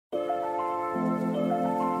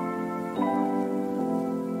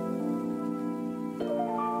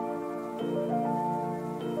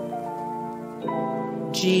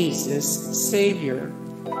Jesus, Saviour,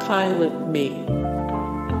 pilot me.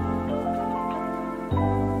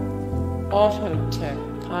 Autotech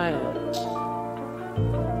pilot.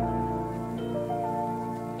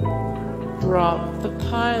 Drop the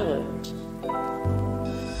pilot.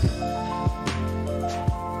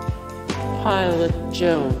 Pilot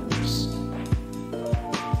Jones.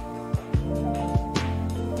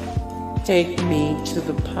 Take me to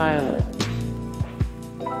the pilot.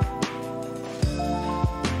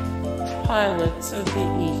 Pilots of the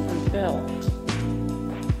ether belt.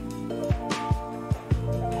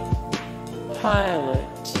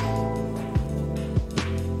 Pilot.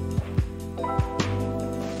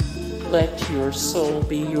 Let your soul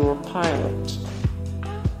be your pilot.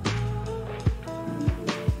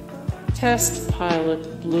 Test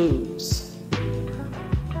pilot blues.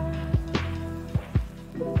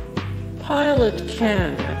 Pilot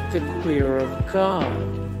can at the queer of God.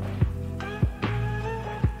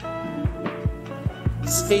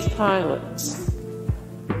 State pilots.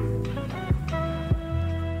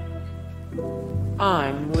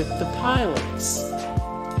 I'm with the pilots.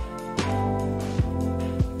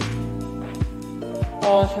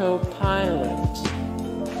 Autopilot.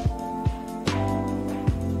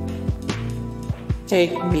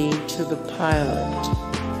 Take me to the pilot.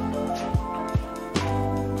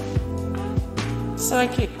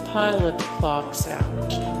 Psychic pilot clocks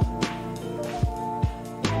out.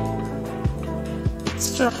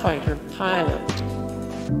 Starfighter pilot.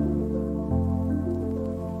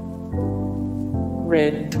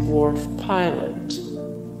 Red dwarf pilot.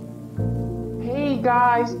 Hey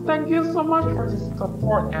guys, thank you so much for the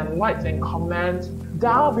support and likes and comments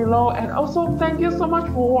down below, and also thank you so much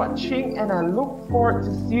for watching, and I look forward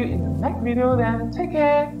to see you in the next video. Then take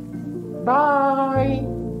care.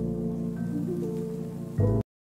 Bye.